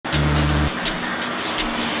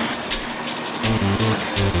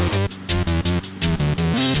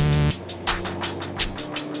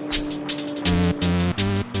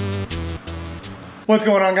What's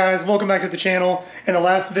going on, guys? Welcome back to the channel. In the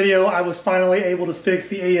last video, I was finally able to fix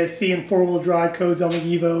the ASC and four-wheel drive codes on the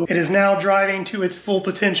Evo. It is now driving to its full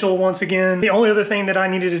potential once again. The only other thing that I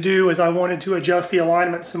needed to do is I wanted to adjust the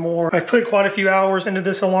alignment some more. I've put quite a few hours into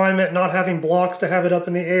this alignment. Not having blocks to have it up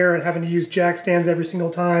in the air and having to use jack stands every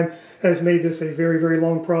single time has made this a very, very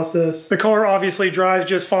long process. The car obviously drives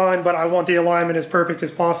just fine, but I want the alignment as perfect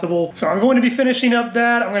as possible. So I'm going to be finishing up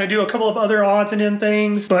that. I'm going to do a couple of other odds and end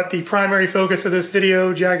things, but the primary focus of this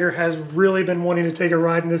video, Jagger has really been wanting to take a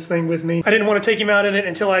ride in this thing with me. I didn't want to take him out in it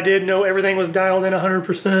until I did know everything was dialed in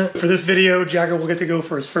 100%. For this video, Jagger will get to go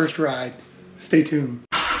for his first ride. Stay tuned.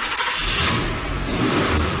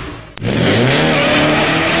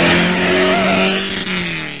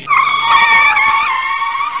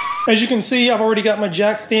 As you can see, I've already got my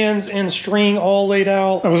jack stands and string all laid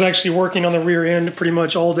out. I was actually working on the rear end pretty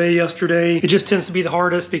much all day yesterday. It just tends to be the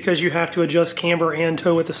hardest because you have to adjust camber and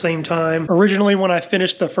toe at the same time. Originally, when I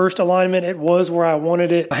finished the first alignment, it was where I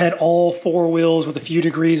wanted it. I had all four wheels with a few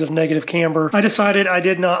degrees of negative camber. I decided I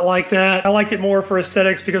did not like that. I liked it more for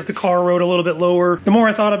aesthetics because the car rode a little bit lower. The more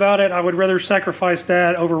I thought about it, I would rather sacrifice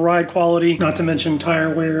that over ride quality, not to mention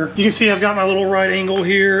tire wear. You can see I've got my little right angle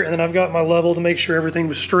here, and then I've got my level to make sure everything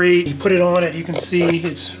was straight. You put it on it, you can see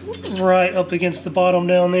it's right up against the bottom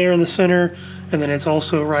down there in the center, and then it's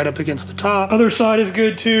also right up against the top. Other side is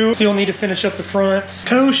good too. Still need to finish up the fronts.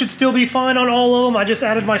 Toe should still be fine on all of them. I just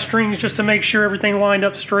added my strings just to make sure everything lined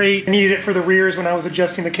up straight. I needed it for the rears when I was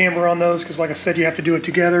adjusting the camber on those because, like I said, you have to do it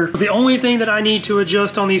together. The only thing that I need to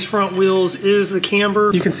adjust on these front wheels is the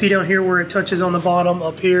camber. You can see down here where it touches on the bottom.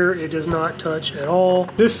 Up here, it does not touch at all.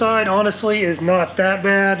 This side, honestly, is not that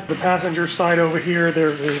bad. The passenger side over here,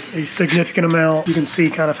 there is a significant amount. You can see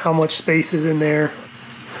kind of how much space is in there.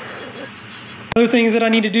 Other things that I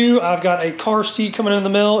need to do, I've got a car seat coming in the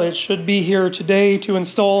mail. It should be here today to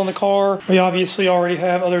install in the car. We obviously already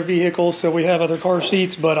have other vehicles, so we have other car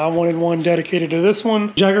seats, but I wanted one dedicated to this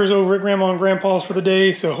one. Jagger's over at Grandma and Grandpa's for the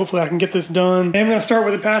day, so hopefully I can get this done. And I'm gonna start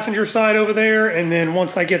with the passenger side over there, and then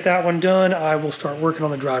once I get that one done, I will start working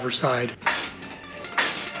on the driver's side.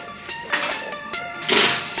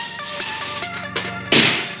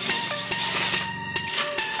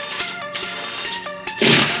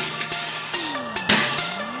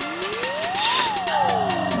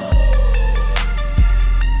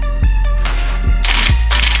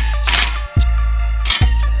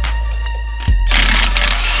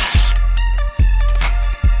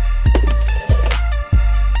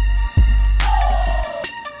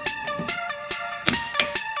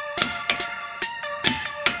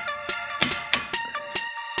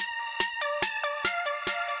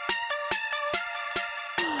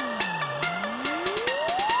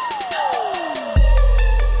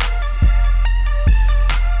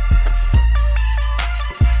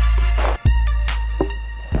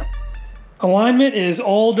 Alignment is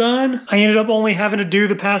all done. I ended up only having to do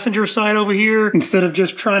the passenger side over here. Instead of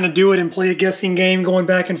just trying to do it and play a guessing game going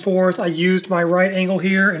back and forth, I used my right angle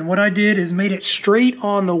here, and what I did is made it straight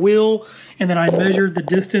on the wheel, and then I measured the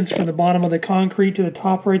distance from the bottom of the concrete to the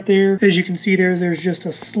top right there. As you can see there's just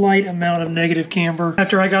a slight amount of negative camber.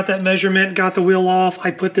 After I got that measurement, got the wheel off, I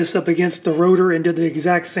put this up against the rotor and did the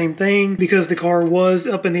exact same thing. Because the car was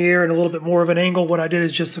up in the air and a little bit more of an angle, what I did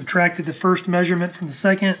is just subtracted the first measurement from the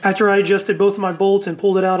second. After I adjusted both of my bolts and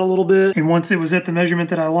pulled it out a little bit, and once it was at the measurement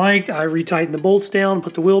that I liked, I retightened the bolts down,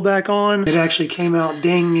 put the wheel back on. It actually came out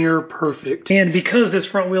dang near perfect. And because this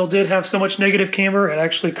front wheel did have so much negative camber, it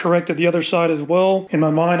actually corrected the other side as well. In my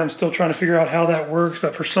mind, I'm still trying to figure out how that works,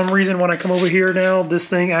 but for some reason when I come over here now, this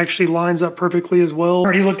thing actually lines up perfectly as well. I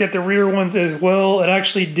already looked at the rear ones as well. It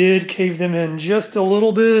actually did cave them in just a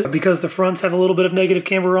little bit. Because the fronts have a little bit of negative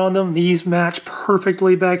camber on them, these match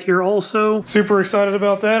perfectly back here also. Super excited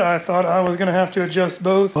about that. I thought I was gonna have to adjust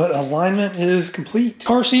both, but alignment is complete.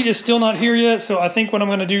 Car seat is still not here yet, so I think what I'm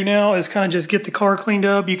gonna do now is kind of just get the car cleaned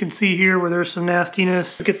up. You can see here where there's some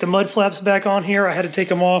nastiness. Get the mud flaps back on here. I had to take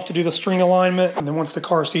them off to do the string alignment. And then once the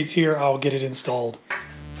car seat's here, I'll get it installed.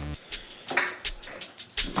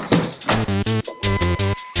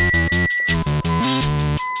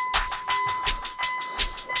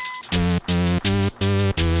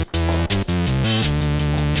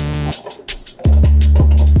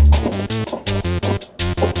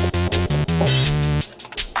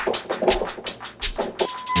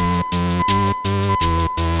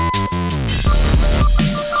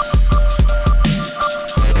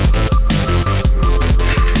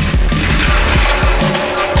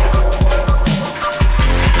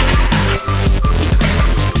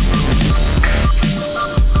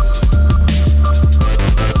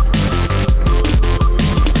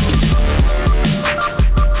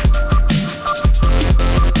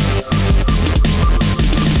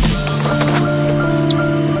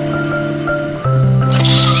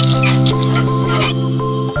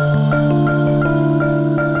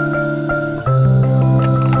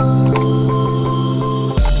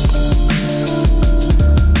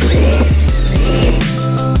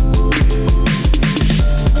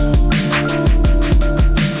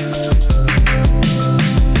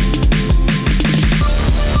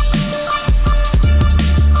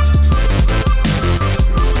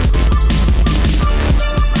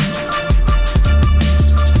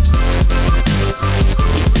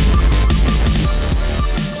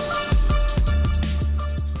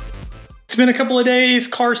 been a couple of days.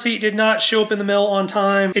 Car seat did not show up in the mail on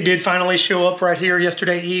time. It did finally show up right here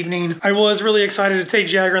yesterday evening. I was really excited to take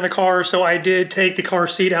Jagger in the car, so I did take the car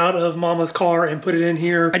seat out of Mama's car and put it in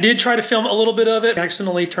here. I did try to film a little bit of it. I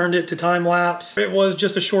accidentally turned it to time lapse. It was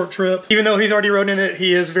just a short trip. Even though he's already rode in it,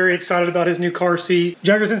 he is very excited about his new car seat.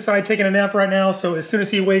 Jagger's inside taking a nap right now, so as soon as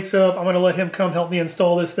he wakes up, I'm gonna let him come help me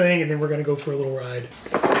install this thing, and then we're gonna go for a little ride.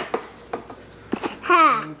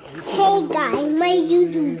 Hey guys, my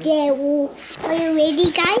YouTube channel. Are you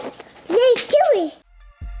ready, guys? Let's do it.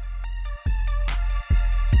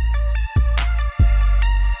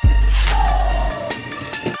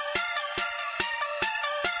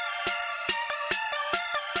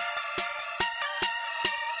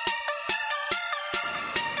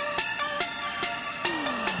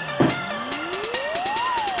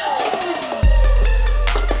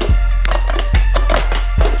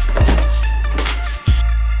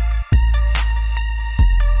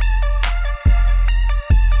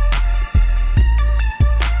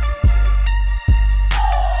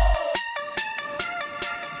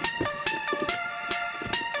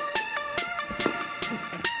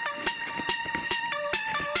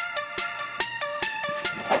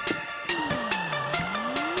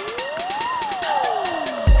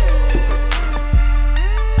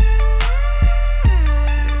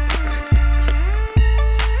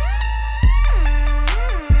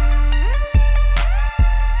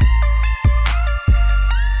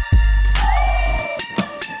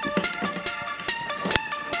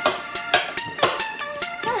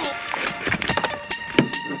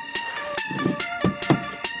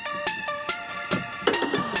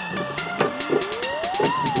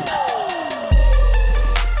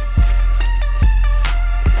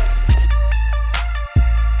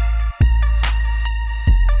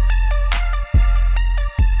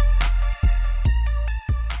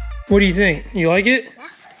 What do you think? You like it?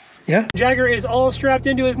 Yeah. Jagger is all strapped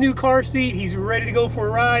into his new car seat. He's ready to go for a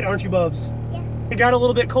ride, aren't you, Bubs? Yeah. It got a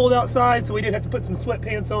little bit cold outside, so we did have to put some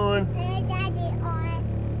sweatpants on. And Daddy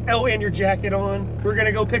on. Oh, and your jacket on. We're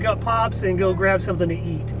gonna go pick up Pops and go grab something to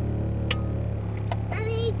eat.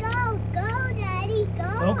 Daddy, go, Daddy, go.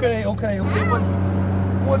 Okay. Let's see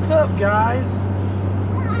what's up, guys?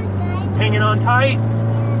 Come on, guys. Hanging on tight.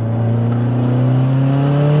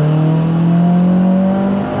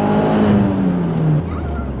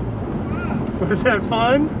 Was that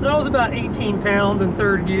fun? That was about 18 pounds in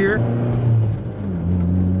third gear.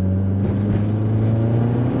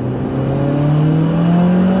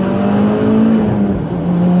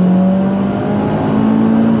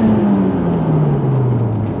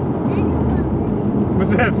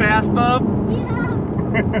 Was that fast, Bub? Yeah.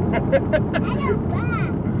 That's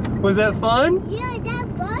fun. Was that fun? Yeah, that's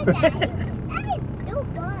fun, Daddy. That is so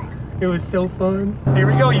fun. It was so fun. Here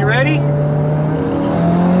we go, you ready?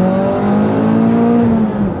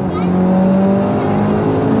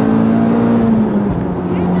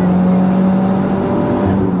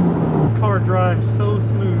 Drives so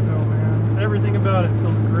smooth though, man. Everything about it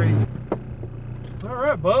feels great. All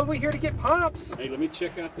right, Bub, we're here to get Pops. Hey, let me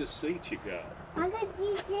check out this seat you got. I'm gonna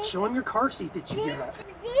see this. Show him your car seat that you got. See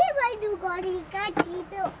my new car, he got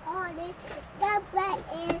seatbelt on it. Got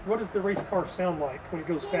button. What does the race car sound like when it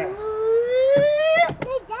goes fast?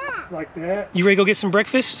 Like that. Like that? You ready to go get some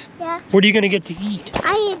breakfast? Yeah. What are you gonna get to eat?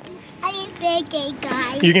 I eat pancake,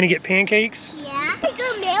 guys. You're gonna get pancakes? Yeah. It's a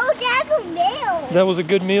good meal, Dad. Good meal. That was a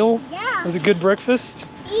good meal? Yeah. It was a good breakfast?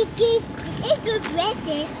 It's good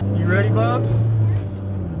breakfast. You ready, Bubs?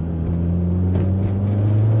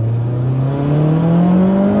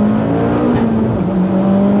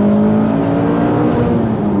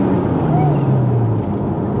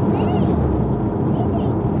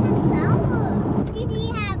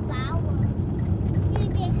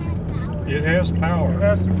 It has power. It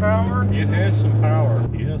has some power? It has some power.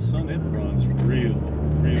 Yes, son, it runs real.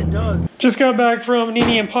 It does. Just got back from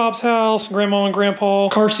Nene and Pop's house, Grandma and Grandpa.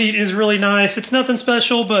 Car seat is really nice. It's nothing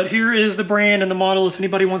special, but here is the brand and the model. If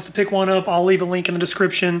anybody wants to pick one up, I'll leave a link in the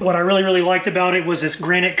description. What I really liked about it was this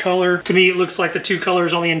granite color. To me, it looks like the two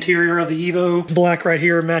colors on the interior of the Evo. Black right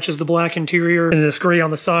here matches the black interior, and this gray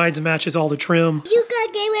on the sides matches all the trim. You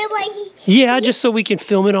got get rid of what Yeah, just so we can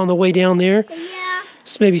film it on the way down there. Yeah.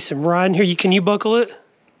 Just maybe some riding here. Can you buckle it?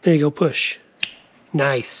 There you go, push.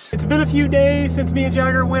 Nice. It's been a few days since me and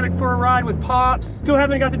Jagger went for a ride with Pops. Still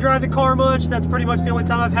haven't got to drive the car much. That's pretty much the only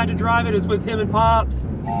time I've had to drive it is with him and Pops.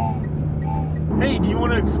 Hey, do you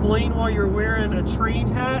want to explain why you're wearing a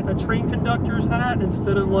train hat, a train conductor's hat,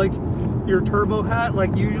 instead of like your turbo hat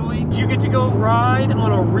like usually? Did you get to go ride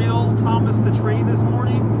on a real Thomas the Train this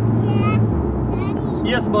morning? Yeah, Daddy.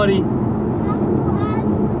 Yes, buddy. I'll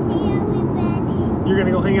go here with Daddy. You're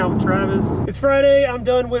gonna go hang out with Travis. It's Friday, I'm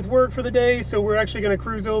done with work for the day, so we're actually gonna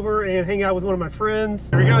cruise over and hang out with one of my friends.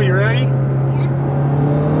 Here we go, you ready?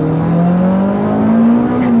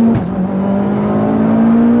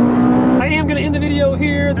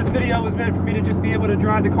 Here. This video was meant for me to just be able to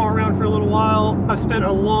drive the car around for a little while. I've spent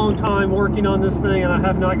a long time working on this thing and I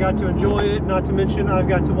have not got to enjoy it. Not to mention I've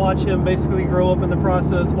got to watch him basically grow up in the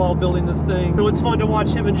process while building this thing. So it's fun to watch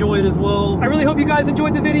him enjoy it as well. I really hope you guys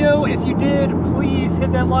enjoyed the video. If you did, please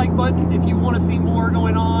hit that like button. If you want to see more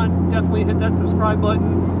going on, definitely hit that subscribe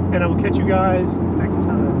button and I will catch you guys next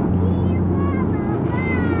time.